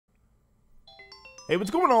Hey,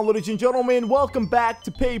 what's going on, ladies and gentlemen? Welcome back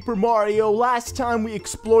to Paper Mario. Last time we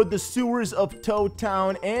explored the sewers of Toad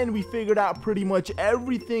Town and we figured out pretty much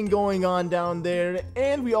everything going on down there.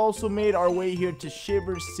 And we also made our way here to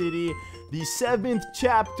Shiver City, the 7th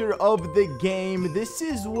chapter of the game. This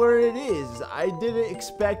is where it is. I didn't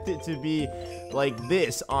expect it to be like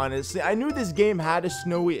this, honestly. I knew this game had a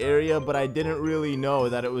snowy area, but I didn't really know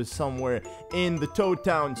that it was somewhere in the Toad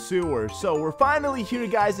Town sewer. So we're finally here,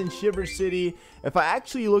 guys, in Shiver City. If I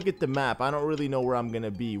actually look at the map, I don't really know where I'm gonna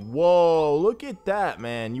be. Whoa, look at that,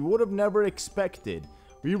 man. You would have never expected.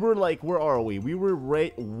 We were like, where are we? We were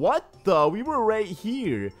right, what the? We were right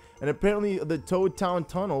here. And apparently the Toad Town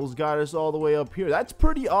tunnels got us all the way up here. That's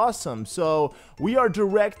pretty awesome. So we are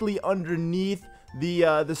directly underneath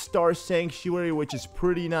the Star Sanctuary, which is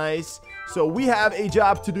pretty nice. So we have a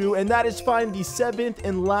job to do, and that is find the 7th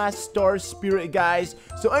and last Star Spirit, guys.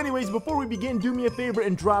 So anyways, before we begin, do me a favor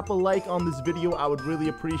and drop a like on this video. I would really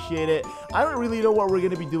appreciate it. I don't really know what we're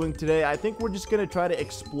going to be doing today. I think we're just going to try to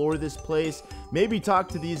explore this place. Maybe talk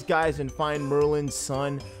to these guys and find Merlin's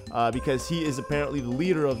son, because he is apparently the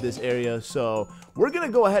leader of this area. So we're going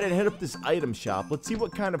to go ahead and hit up this item shop. Let's see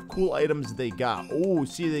what kind of cool items they got. Oh,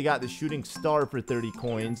 see, they got the shooting star for 30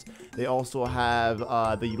 coins. They also have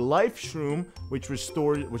the life shroom,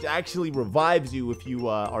 which actually revives you if you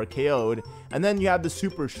are KO'd. And then you have the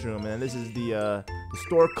super shroom, and this is the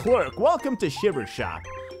store clerk. Welcome to Shiver Shop.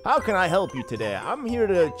 How can I help you today? I'm here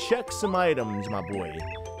to check some items, my boy.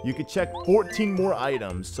 You could check 14 more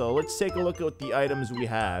items. So let's take a look at what the items we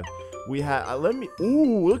have. We have,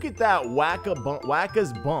 ooh, look at that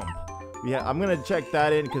Wacka's bump. I'm gonna check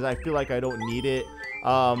that in because I feel like I don't need it.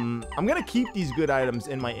 I'm gonna keep these good items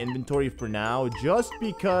in my inventory for now, just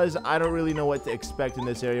because I don't really know what to expect in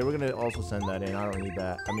this area. We're gonna also send that in. I don't need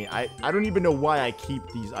that. I mean, I don't even know why I keep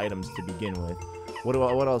these items to begin with. What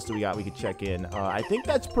else do we got we could check in? I think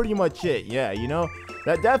that's pretty much it. Yeah, you know,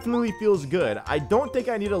 that definitely feels good. I don't think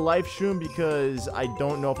I need a life shroom because I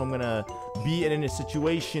don't know if I'm gonna be in a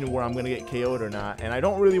situation where I'm gonna get KO'd or not, and I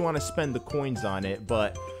don't really want to spend the coins on it.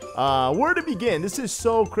 But where to begin? This is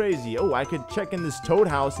so crazy. Oh, I could check in this Toad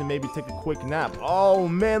house and maybe take a quick nap. Oh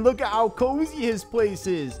man, look at how cozy his place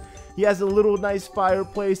is. He has a little nice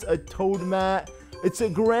fireplace, a toad mat. It's a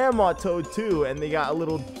grandma toad too, and they got a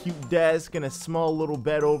little cute desk and a small little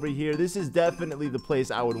bed over here. This is definitely the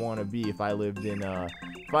place I would want to be if I lived in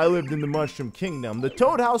the Mushroom Kingdom. The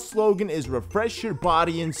Toad House slogan is refresh your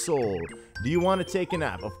body and soul. Do you want to take a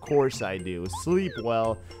nap? Of course I do. Sleep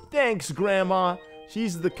well. Thanks, Grandma.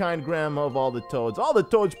 She's the kind grandma of all the toads. All the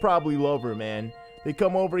toads probably love her, man. They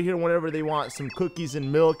come over here whenever they want some cookies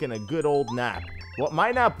and milk and a good old nap. Well,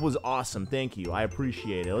 my nap was awesome. Thank you. I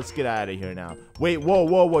appreciate it. Let's get out of here now. Wait,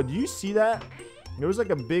 whoa. Do you see that? There was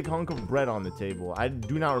like a big hunk of bread on the table. I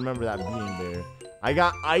do not remember that being there. I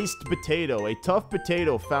got iced potato. A tough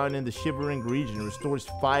potato found in the shivering region restores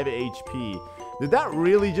 5 HP. Did that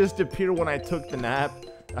really just appear when I took the nap?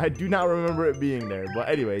 I do not remember it being there. But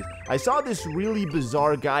anyways, I saw this really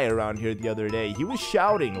bizarre guy around here the other day. He was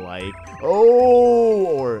shouting like, oh,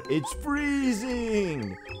 or it's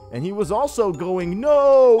freezing. And he was also going,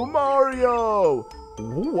 no, Mario.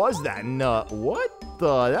 Who was that nut? What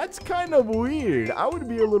the? That's kind of weird. I would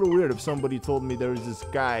be a little weird if somebody told me there was this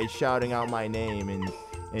guy shouting out my name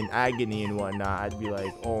in agony and whatnot. I'd be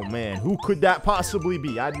like, oh man, who could that possibly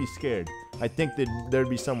be? I'd be scared. I think that there'd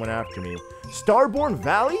be someone after me. Starborn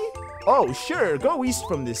Valley? Oh, sure, go east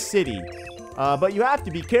from this city. But you have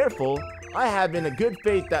to be careful. I have in a good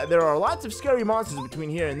faith that there are lots of scary monsters between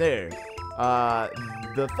here and there.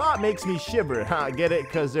 The thought makes me shiver. Get it?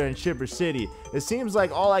 Because they're in Shiver City. It seems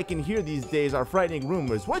like all I can hear these days are frightening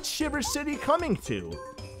rumors. What's Shiver City coming to?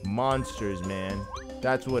 Monsters, man.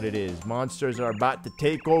 That's what it is. Monsters are about to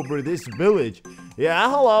take over this village. Yeah,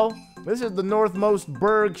 hello. This is the northmost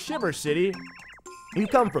burg, Shiver City. You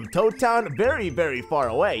come from Toad Town, very, very far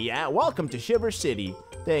away, yeah? Welcome to Shiver City.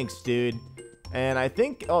 Thanks, dude. And I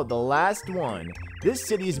think, oh, the last one. This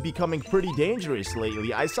city is becoming pretty dangerous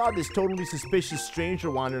lately. I saw this totally suspicious stranger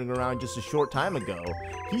wandering around just a short time ago.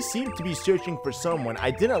 He seemed to be searching for someone. I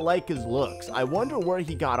didn't like his looks. I wonder where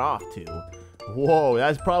he got off to. Whoa,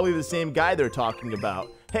 that's probably the same guy they're talking about.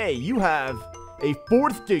 Hey, you have a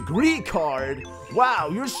 4th degree card. Wow,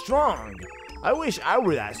 you're strong. I wish I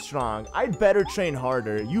were that strong. I'd better train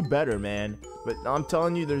harder. You better, man. But I'm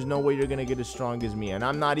telling you, there's no way you're gonna get as strong as me. And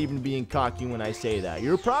I'm not even being cocky when I say that.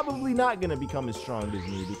 You're probably not gonna become as strong as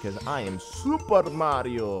me because I am Super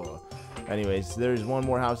Mario. Anyways, there's one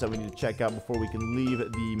more house that we need to check out before we can leave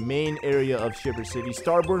the main area of Shiver City.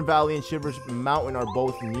 Starbourne Valley and Shiver Mountain are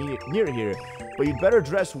both near here, but you'd better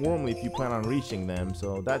dress warmly if you plan on reaching them.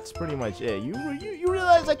 So that's pretty much it. You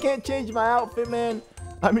realize I can't change my outfit, man?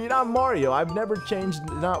 I mean, I'm Mario. I've never changed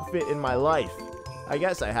an outfit in my life. I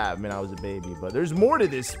guess I have, man. I was a baby, but there's more to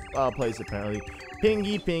this place apparently.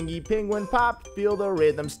 Pingy, pingy, penguin pop. Feel the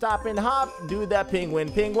rhythm, stop and hop. Do that penguin,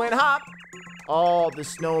 penguin hop. All the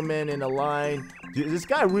snowmen in a line. Dude, is this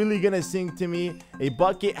guy really gonna sing to me? A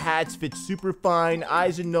bucket hat fits super fine.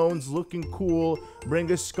 Eyes and nose looking cool.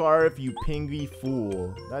 Bring a scarf, you pingy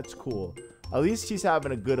fool. That's cool. At least he's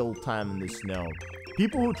having a good old time in the snow.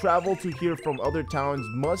 People who travel to here from other towns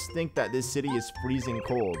must think that this city is freezing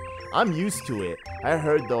cold. I'm used to it. I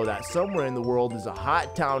heard though that somewhere in the world is a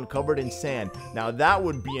hot town covered in sand. Now that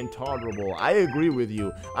would be intolerable. I agree with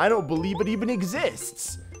you. I don't believe it even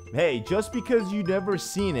exists. Hey, just because you've never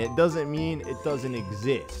seen it doesn't mean it doesn't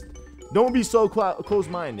exist. Don't be so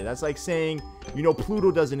close-minded. That's like saying, you know,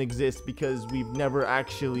 Pluto doesn't exist because we've never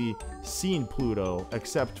actually seen Pluto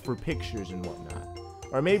except for pictures and whatnot.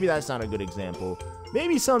 Or maybe that's not a good example.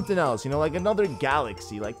 Maybe something else, you know, like another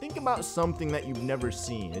galaxy. Like, think about something that you've never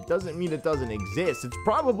seen. It doesn't mean it doesn't exist. It's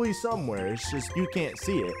probably somewhere. It's just you can't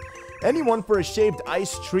see it. Anyone for a shaved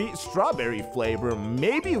ice treat, strawberry flavor,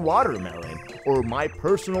 maybe watermelon, or my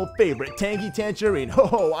personal favorite, tangy tangerine.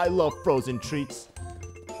 Oh, I love frozen treats.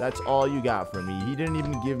 That's all you got for me. He didn't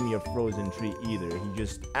even give me a frozen treat either. He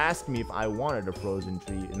just asked me if I wanted a frozen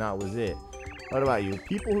treat, and that was it. What about you?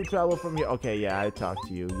 People who travel from here. Okay, yeah, I talked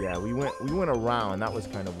to you. Yeah, we went around. That was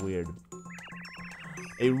kind of weird.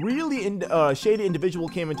 A really shady individual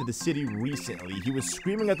came into the city recently. He was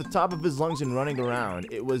screaming at the top of his lungs and running around.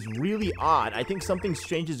 It was really odd. I think something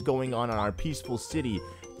strange is going on in our peaceful city.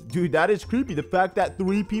 Dude, that is creepy. The fact that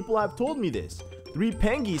 3 people have told me this. 3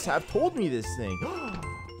 pengies have told me this thing.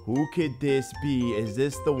 Who could this be? Is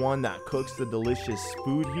this the one that cooks the delicious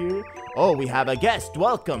food here? Oh, we have a guest.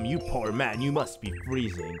 Welcome, you poor man. You must be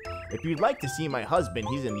freezing. If you'd like to see my husband,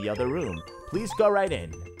 he's in the other room. Please go right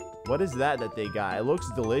in. What is that they got? It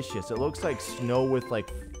looks delicious. It looks like snow with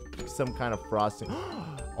like some kind of frosting.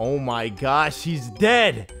 Oh my gosh, he's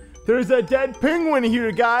dead. There's a dead penguin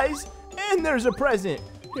here, guys. And there's a present.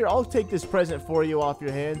 Here, I'll take this present for you off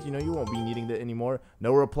your hands. You know, you won't be needing that anymore.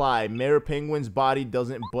 No reply. Mayor Penguin's body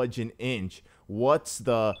doesn't budge an inch. What's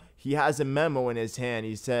the... He has a memo in his hand.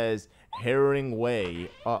 He says, Herring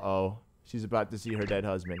Way. Uh-oh. She's about to see her dead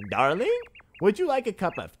husband. Darling, would you like a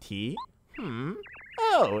cup of tea?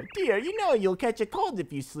 Oh, dear, you know you'll catch a cold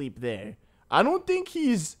if you sleep there. I don't think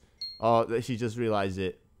he's... Oh, she just realized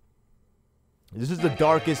it. This is the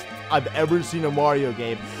darkest I've ever seen a Mario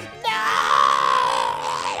game. No!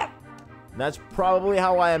 That's probably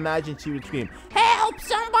how I imagine she would scream. Help,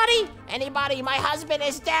 somebody! Anybody, my husband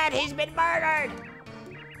is dead. He's been murdered.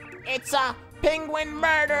 It's a penguin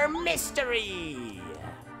murder mystery.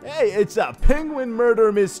 Hey, it's a penguin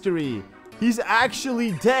murder mystery. He's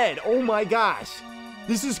actually dead. Oh my gosh.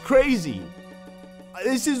 This is crazy.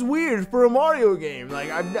 This is weird for a Mario game. Like,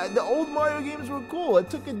 the old Mario games were cool. It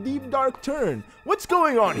took a deep, dark turn. What's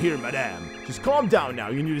going on here, madame? Just calm down now.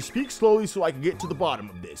 You need to speak slowly so I can get to the bottom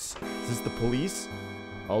of this. Is this the police?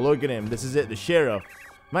 Oh, look at him. This is it, the sheriff.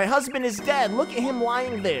 My husband is dead. Look at him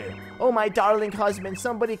lying there. Oh, my darling husband.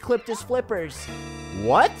 Somebody clipped his flippers.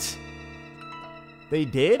 What? They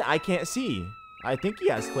did? I can't see. I think he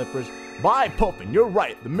has clippers. By Puffin, you're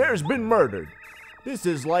right. The mayor's been murdered. This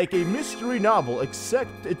is like a mystery novel,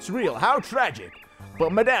 except it's real. How tragic.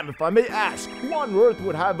 But madame, if I may ask, who on earth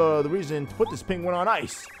would have the reason to put this penguin on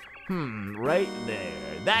ice? Right there.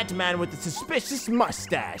 That man with the suspicious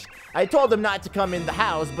mustache. I told him not to come in the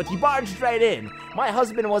house, but he barged right in. My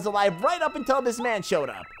husband was alive right up until this man showed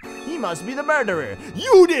up. He must be the murderer.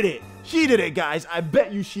 You did it! She did it, guys. I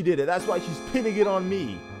bet you she did it. That's why she's pinning it on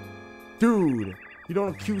me. Dude, you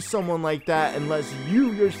don't accuse someone like that unless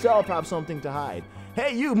you yourself have something to hide.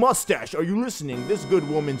 Hey, you mustache, are you listening? This good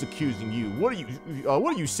woman's accusing you. What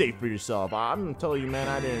do you say for yourself? I'm telling you, man,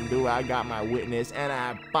 I didn't do it. I got my witness, and I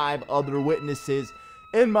have 5 other witnesses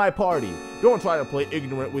in my party. Don't try to play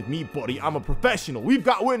ignorant with me, buddy. I'm a professional. We've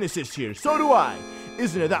got witnesses here. So do I.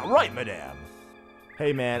 Isn't it that right, madame?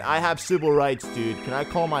 Hey, man, I have civil rights, dude. Can I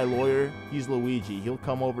call my lawyer? He's Luigi. He'll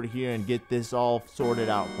come over here and get this all sorted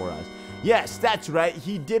out for us. Yes, that's right.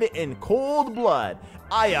 He did it in cold blood.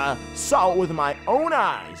 I saw it with my own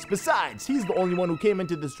eyes. Besides, he's the only one who came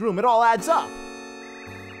into this room. It all adds up.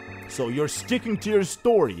 So you're sticking to your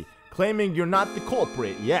story, claiming you're not the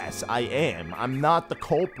culprit. Yes, I am. I'm not the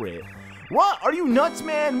culprit. What? Are you nuts,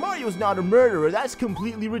 man? Mario's not a murderer. That's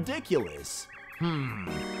completely ridiculous.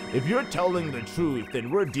 If you're telling the truth, then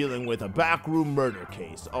we're dealing with a backroom murder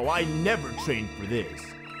case. Oh, I never trained for this.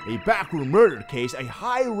 A backroom murder case, a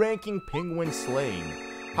high-ranking penguin slain.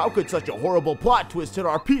 How could such a horrible plot twist hit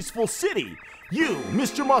our peaceful city? You,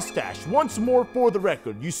 Mr. Mustache, once more for the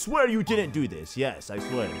record, you swear you didn't do this. Yes, I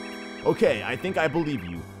swear. Okay, I think I believe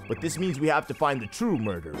you, but this means we have to find the true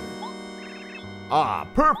murderer. Ah,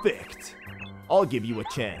 perfect! I'll give you a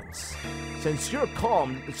chance. Since you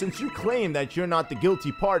claim that you're not the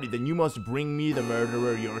guilty party, then you must bring me the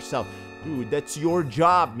murderer yourself. Dude, that's your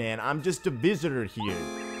job, man. I'm just a visitor here.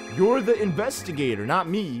 You're the investigator, not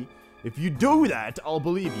me. If you do that, I'll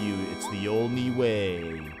believe you. It's the only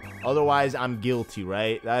way. Otherwise, I'm guilty,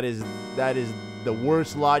 right? That is the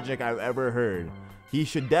worst logic I've ever heard. He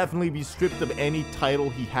should definitely be stripped of any title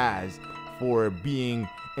he has for being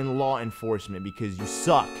in law enforcement because you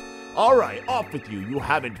suck. Alright, off with you. You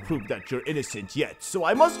haven't proved that you're innocent yet, so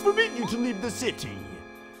I must forbid you to leave the city.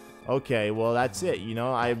 Okay, well, that's it, you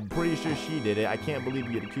know? I'm pretty sure she did it. I can't believe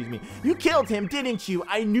you'd accuse me. You killed him, didn't you?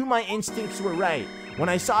 I knew my instincts were right. When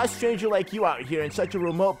I saw a stranger like you out here in such a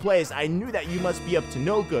remote place, I knew that you must be up to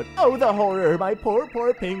no good. Oh, the horror, my poor,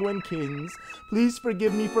 poor penguinkins. Please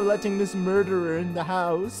forgive me for letting this murderer in the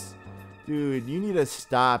house. Dude, you need to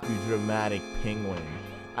stop, you dramatic penguin.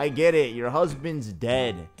 I get it, your husband's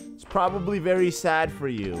dead. It's probably very sad for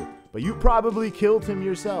you, but you probably killed him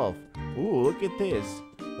yourself. Ooh, look at this.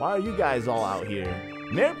 Why are you guys all out here?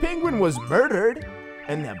 Mayor Penguin was murdered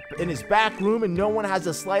in his back room and no one has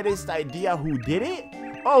the slightest idea who did it?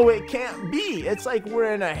 Oh, it can't be. It's like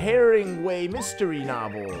we're in a Herringway mystery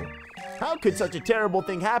novel. How could such a terrible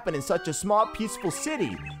thing happen in such a small, peaceful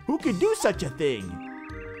city? Who could do such a thing?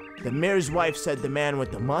 The mayor's wife said the man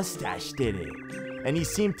with the mustache did it. And he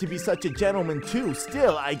seemed to be such a gentleman too.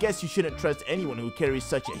 Still, I guess you shouldn't trust anyone who carries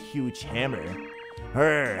such a huge hammer.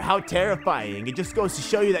 How terrifying. It just goes to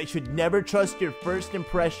show you that you should never trust your first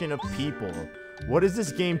impression of people. What is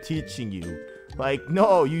this game teaching you? Like,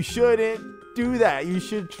 no, you shouldn't do that. You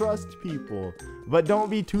should trust people, but don't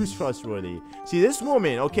be too trustworthy. See, this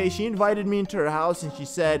woman, okay, she invited me into her house and she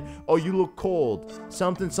said, oh, you look cold.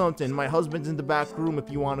 Something, something. My husband's in the back room if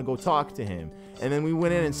you want to go talk to him. And then we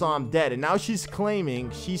went in and saw him dead. And now she's claiming,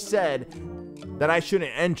 she said that I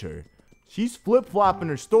shouldn't enter. She's flip-flopping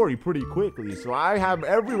her story pretty quickly, so I have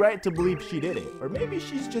every right to believe she did it. Or maybe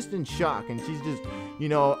she's just in shock and she's just, you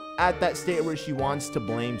know, at that state where she wants to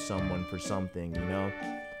blame someone for something, you know?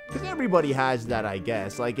 Because everybody has that, I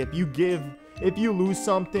guess. Like, if you lose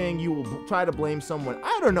something, you will try to blame someone.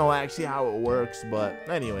 I don't know actually how it works, but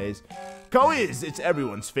anyways. Quiz! It's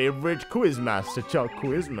everyone's favorite quiz master, Chuck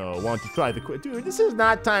Quizmo. Want to try the quiz? Dude, this is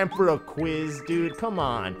not time for a quiz, dude. Come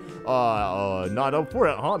on. Not up for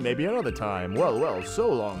it, huh? Maybe another time. Well,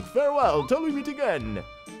 so long. Farewell. Till we meet again.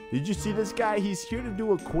 Did you see this guy? He's here to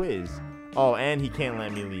do a quiz. Oh, and he can't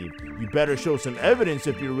let me leave. You better show some evidence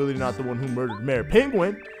if you're really not the one who murdered Mayor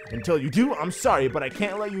Penguin. Until you do, I'm sorry, but I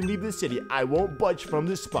can't let you leave the city. I won't budge from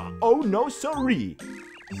this spot. Oh, no, sorry.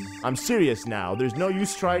 I'm serious now. There's no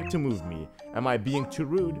use trying to move me. Am I being too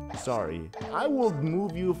rude? Sorry. I will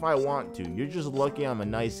move you if I want to. You're just lucky I'm a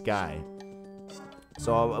nice guy.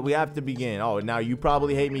 So we have to begin. Oh, now you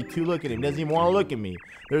probably hate me too. Look at him. Doesn't even want to look at me.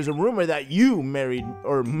 There's a rumor that you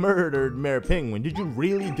murdered Mayor Penguin. Did you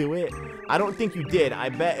really do it? I don't think you did. I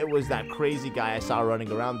bet it was that crazy guy I saw running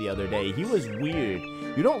around the other day. He was weird.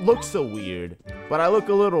 You don't look so weird, but I look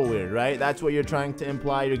a little weird, right? That's what you're trying to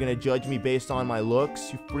imply. You're going to judge me based on my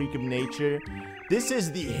looks, you freak of nature. This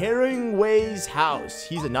is the Herringway's house.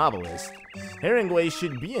 He's a novelist. Herringway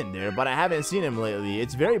should be in there, but I haven't seen him lately.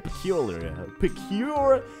 It's very peculiar,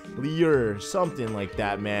 something like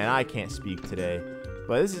that, man. I can't speak today.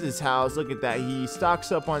 But this is his house. Look at that. He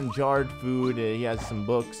stocks up on jarred food. He has some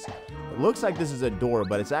books. It looks like this is a door,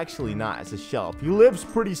 but it's actually not. It's a shelf. He lives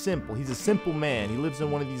pretty simple. He's a simple man. He lives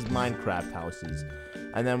in one of these Minecraft houses.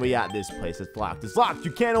 And then we got this place. It's locked. It's locked.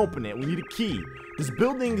 You can't open it. We need a key. This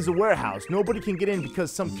building is a warehouse. Nobody can get in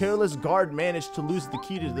because some careless guard managed to lose the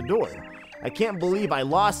key to the door. I can't believe I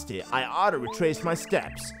lost it. I ought to retrace my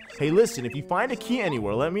steps. Hey, listen, if you find a key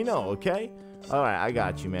anywhere, let me know, okay? All right, I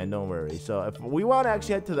got you, man. Don't worry. So if we want to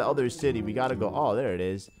actually head to the other city, we got to go. Oh, there it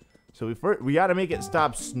is. So we got to make it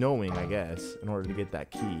stop snowing, I guess, in order to get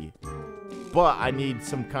that key. But I need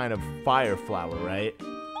some kind of fire flower, right?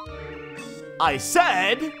 I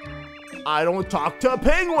said I don't talk to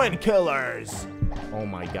penguin killers. Oh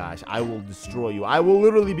my gosh, I will destroy you. I will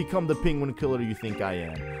literally become the penguin killer you think I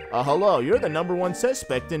am. Hello, you're the #1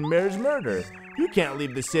 suspect in Mayor's murder. You can't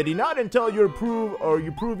leave the city, not until you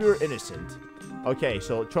prove you're innocent. Okay,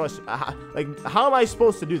 so trust, like, how am I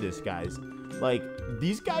supposed to do this, guys? Like,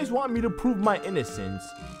 these guys want me to prove my innocence,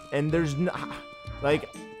 and there's no, like,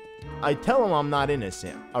 I tell them I'm not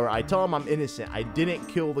innocent, or I tell them I'm innocent. I didn't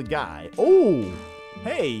kill the guy. Oh,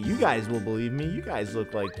 hey, you guys will believe me. You guys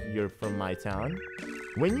look like you're from my town.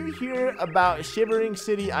 When you hear about Shivering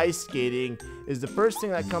City ice skating, is the first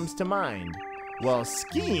thing that comes to mind. Well,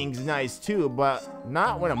 skiing's nice too, but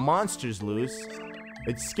not when a monster's loose.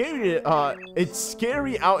 It's scary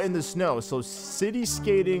out in the snow, so city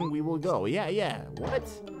skating we will go. Yeah. What?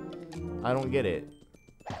 I don't get it.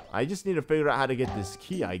 I just need to figure out how to get this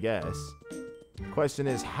key, I guess. Question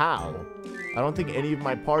is how? I don't think any of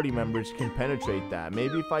my party members can penetrate that.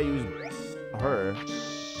 Maybe if I use her,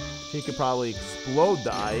 she could probably explode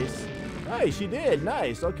the ice. Hey, she did.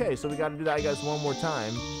 Nice. Okay, so we got to do that, I guess, one more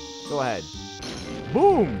time. Go ahead.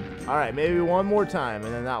 Boom. All right, maybe one more time,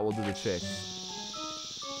 and then that will do the trick.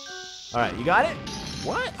 All right, you got it?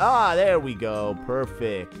 What? Ah, there we go.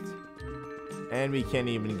 Perfect. And we can't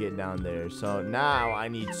even get down there. So now I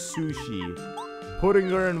need sushi. Putting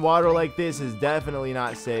her in water like this is definitely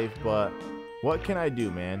not safe, but what can I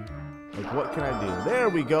do, man? Like, what can I do? There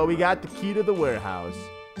we go. We got the key to the warehouse.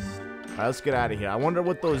 All right, let's get out of here. I wonder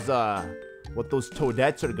what those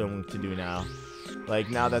toadettes are going to do now. Like,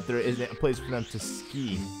 now that there isn't a place for them to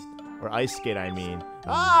ski. Or ice skate, I mean.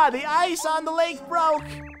 Ah, the ice on the lake broke.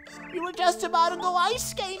 We were just about to go ice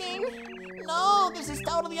skating. No, this is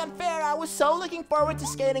totally unfair. I was so looking forward to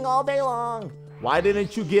skating all day long. Why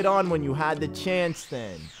didn't you get on when you had the chance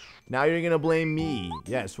then? Now you're gonna blame me.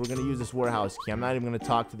 Yes, we're gonna use this warehouse key. I'm not even gonna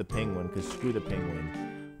talk to the penguin, because screw the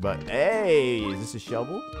penguin. But hey, is this a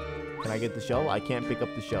shovel? Can I get the shovel? I can't pick up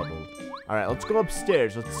the shovel. All right, let's go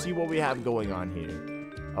upstairs. Let's see what we have going on here.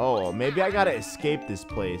 Oh, maybe I gotta escape this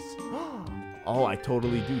place. Oh, I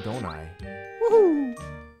totally do, don't I? Woohoo!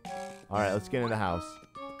 All right, let's get in the house.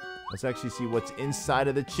 Let's actually see what's inside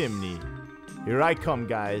of the chimney. Here I come,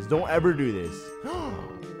 guys. Don't ever do this.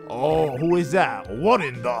 Oh, who is that? What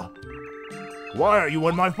in the? Why are you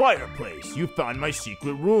in my fireplace? You found my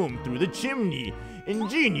secret room through the chimney.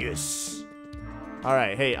 Ingenious. All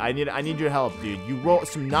right, hey, I need your help, dude. You wrote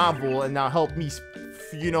some novel and now help me,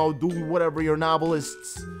 you know, do whatever your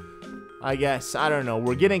novelists, I guess. I don't know.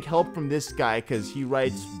 We're getting help from this guy because he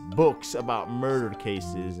writes books about murder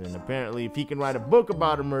cases, and apparently if he can write a book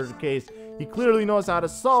about a murder case, he clearly knows how to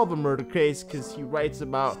solve a murder case because he writes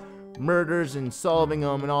about murders and solving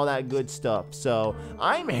them and all that good stuff. So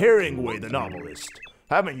I'm Herringway the novelist.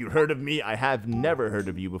 Haven't you heard of me? I have never heard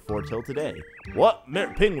of you before till today. What?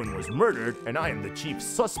 Mayor Penguin was murdered and I am the chief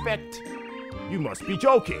suspect? You must be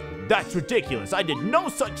joking. That's ridiculous. I did no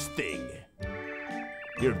such thing.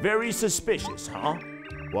 You're very suspicious, huh?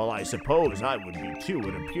 Well, I suppose I would be too.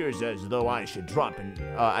 It appears as though I should drop in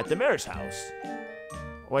at the mayor's house.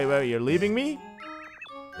 Wait, you're leaving me?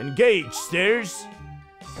 Engage, stairs.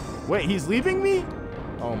 Wait, he's leaving me?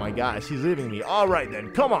 Oh my gosh, he's leaving me. All right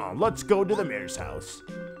then, come on, let's go to the mayor's house.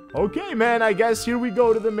 Okay, man, I guess here we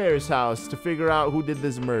go to the mayor's house to figure out who did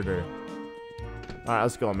this murder. All right,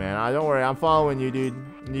 let's go, man. Don't worry, I'm following you, dude.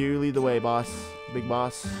 You lead the way, boss. Big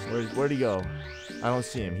boss. Where'd he go? I don't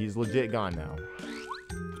see him. He's legit gone now.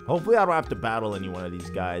 Hopefully I don't have to battle any one of these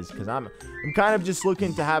guys, because I'm kind of just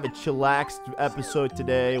looking to have a chillaxed episode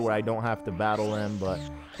today where I don't have to battle them, but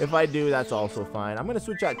if I do, that's also fine. I'm going to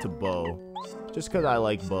switch out to Bo, just because I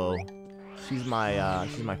like Bo. She's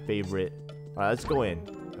my favorite. All right, let's go in.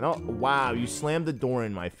 Oh, wow, you slammed the door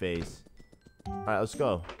in my face. All right, let's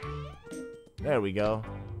go. There we go.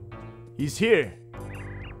 He's here.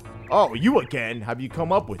 Oh, you again? Have you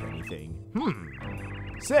come up with anything?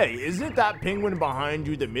 Say, isn't that penguin behind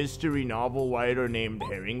you the mystery novel writer named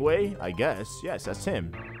Herringway? I guess. Yes, that's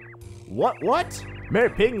him. What?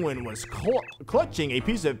 Mayor Penguin was clutching a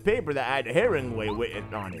piece of paper that had Herringway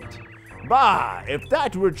written on it. Bah, if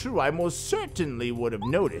that were true, I most certainly would have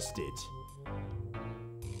noticed it.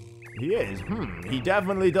 He is. He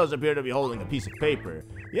definitely does appear to be holding a piece of paper.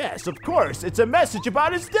 Yes, of course, it's a message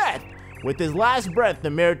about his death. With his last breath,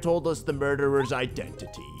 the mayor told us the murderer's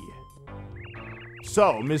identity.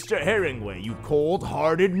 So, Mr. Herringway, you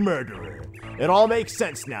cold-hearted murderer. It all makes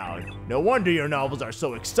sense now. No wonder your novels are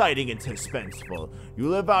so exciting and suspenseful. You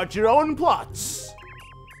live out your own plots.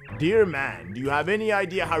 Dear man, do you have any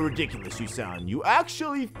idea how ridiculous you sound? You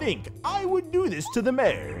actually think I would do this to the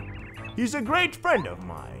mayor? He's a great friend of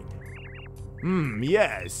mine.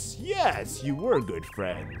 Yes, you were good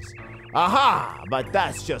friends. Aha, but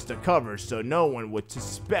that's just a cover so no one would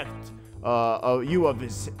suspect you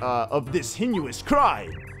of this heinous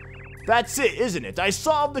crime. That's it, isn't it? I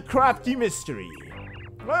solved the crafty mystery.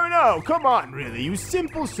 Oh no, come on, really, you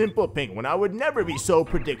simple penguin. I would never be so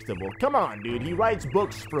predictable. Come on, dude, he writes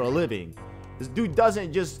books for a living. This dude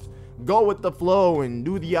doesn't just go with the flow and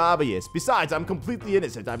do the obvious. Besides, I'm completely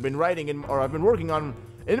innocent. I've been working on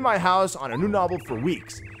in my house on a new novel for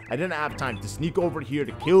weeks. I didn't have time to sneak over here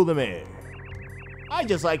to kill the mayor. I'd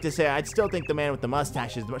just like to say I'd still think the man with the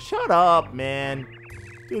mustache is the most. Shut up, man.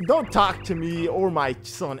 Dude, don't talk to me or my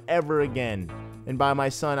son ever again. And by my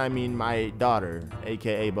son, I mean my daughter,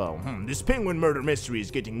 aka Bo. This penguin murder mystery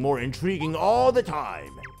is getting more intriguing all the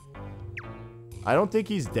time. I don't think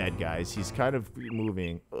he's dead, guys. He's kind of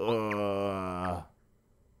moving. Oh,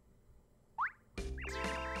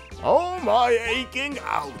 my aching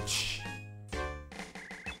ouch.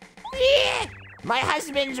 My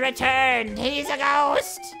husband's returned. He's a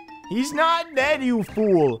ghost. He's not dead, you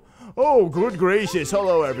fool. Oh, good gracious.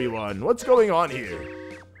 Hello, everyone. What's going on here?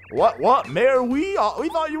 What, Mayor? We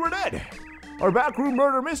thought you were dead. Our backroom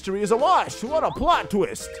murder mystery is a wash. What a plot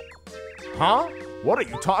twist. Huh? What are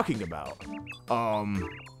you talking about?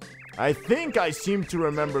 I think I seem to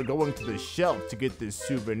remember going to the shelf to get this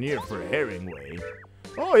souvenir for Herringway.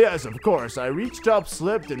 Oh, yes, of course. I reached up,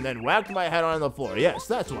 slipped, and then whacked my head on the floor. Yes,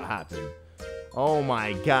 that's what happened. Oh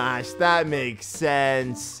my gosh, that makes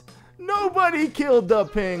sense. Nobody killed the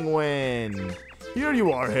penguin. Here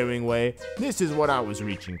you are, Herringway. This is what I was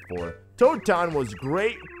reaching for. Toad Town was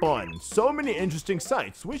great fun. So many interesting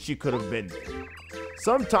sights. Wish you could have been there.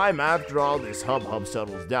 Sometime after all this hubbub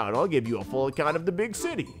settles down, I'll give you a full account of the big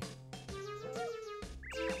city.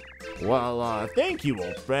 Well, thank you,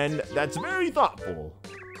 old friend. That's very thoughtful.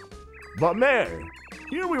 But Mayor,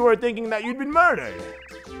 here we were thinking that you'd been murdered.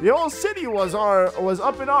 The whole city was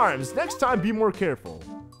up in arms. Next time, be more careful.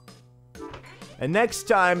 And next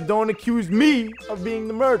time, don't accuse me of being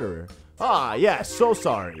the murderer. Ah, yes, so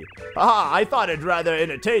sorry. Ah, I thought it rather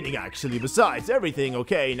entertaining, actually. Besides, everything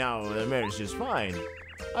okay now, the mayor's just fine.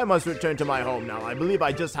 I must return to my home now. I believe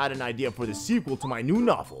I just had an idea for the sequel to my new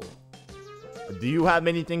novel. Do you have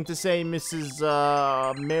anything to say,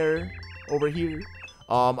 Mrs. Mayor over here?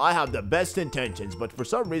 I have the best intentions, but for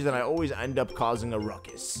some reason I always end up causing a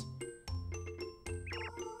ruckus.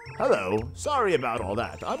 Hello, sorry about all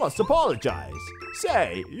that. I must apologize.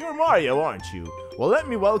 Say, you're Mario, aren't you? Well, let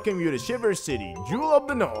me welcome you to Shiver City, Jewel of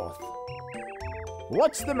the North.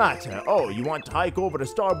 What's the matter? Oh, you want to hike over to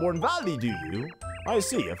Starborn Valley, do you? I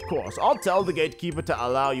see, of course. I'll tell the gatekeeper to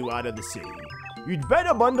allow you out of the city. You'd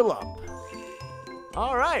better bundle up.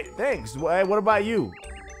 Alright, thanks. What about you?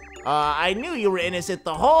 I knew you were innocent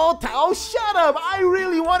the whole time. Oh, shut up! I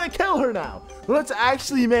really want to kill her now. Let's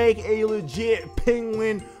actually make a legit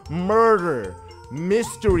penguin murder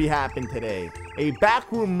mystery happen today. A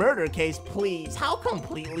backroom murder case, please. How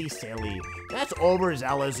completely silly. That's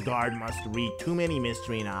overzealous guard must read too many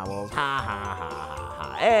mystery novels. Ha ha ha ha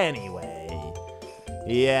ha. Anyway.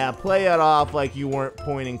 Yeah, play it off like you weren't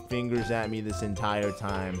pointing fingers at me this entire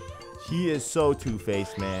time. He is so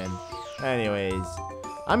two-faced, man. Anyways.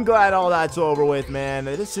 I'm glad all that's over with, man.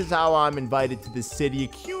 This is how I'm invited to the city,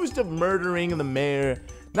 accused of murdering the mayor.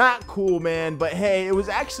 Not cool, man, but hey, it was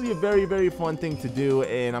actually a very, very fun thing to do,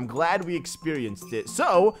 and I'm glad we experienced it.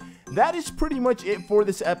 So, that is pretty much it for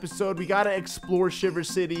this episode. We gotta explore Shiver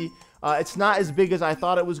City. It's not as big as I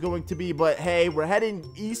thought it was going to be, but hey, we're heading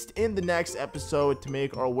east in the next episode to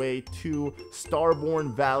make our way to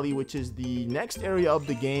Starborn Valley, which is the next area of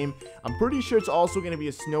the game. I'm pretty sure it's also going to be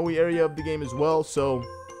a snowy area of the game as well, so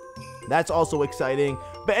that's also exciting.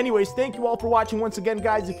 But anyways, thank you all for watching once again,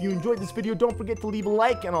 guys. If you enjoyed this video, don't forget to leave a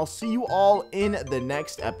like, and I'll see you all in the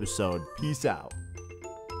next episode. Peace out.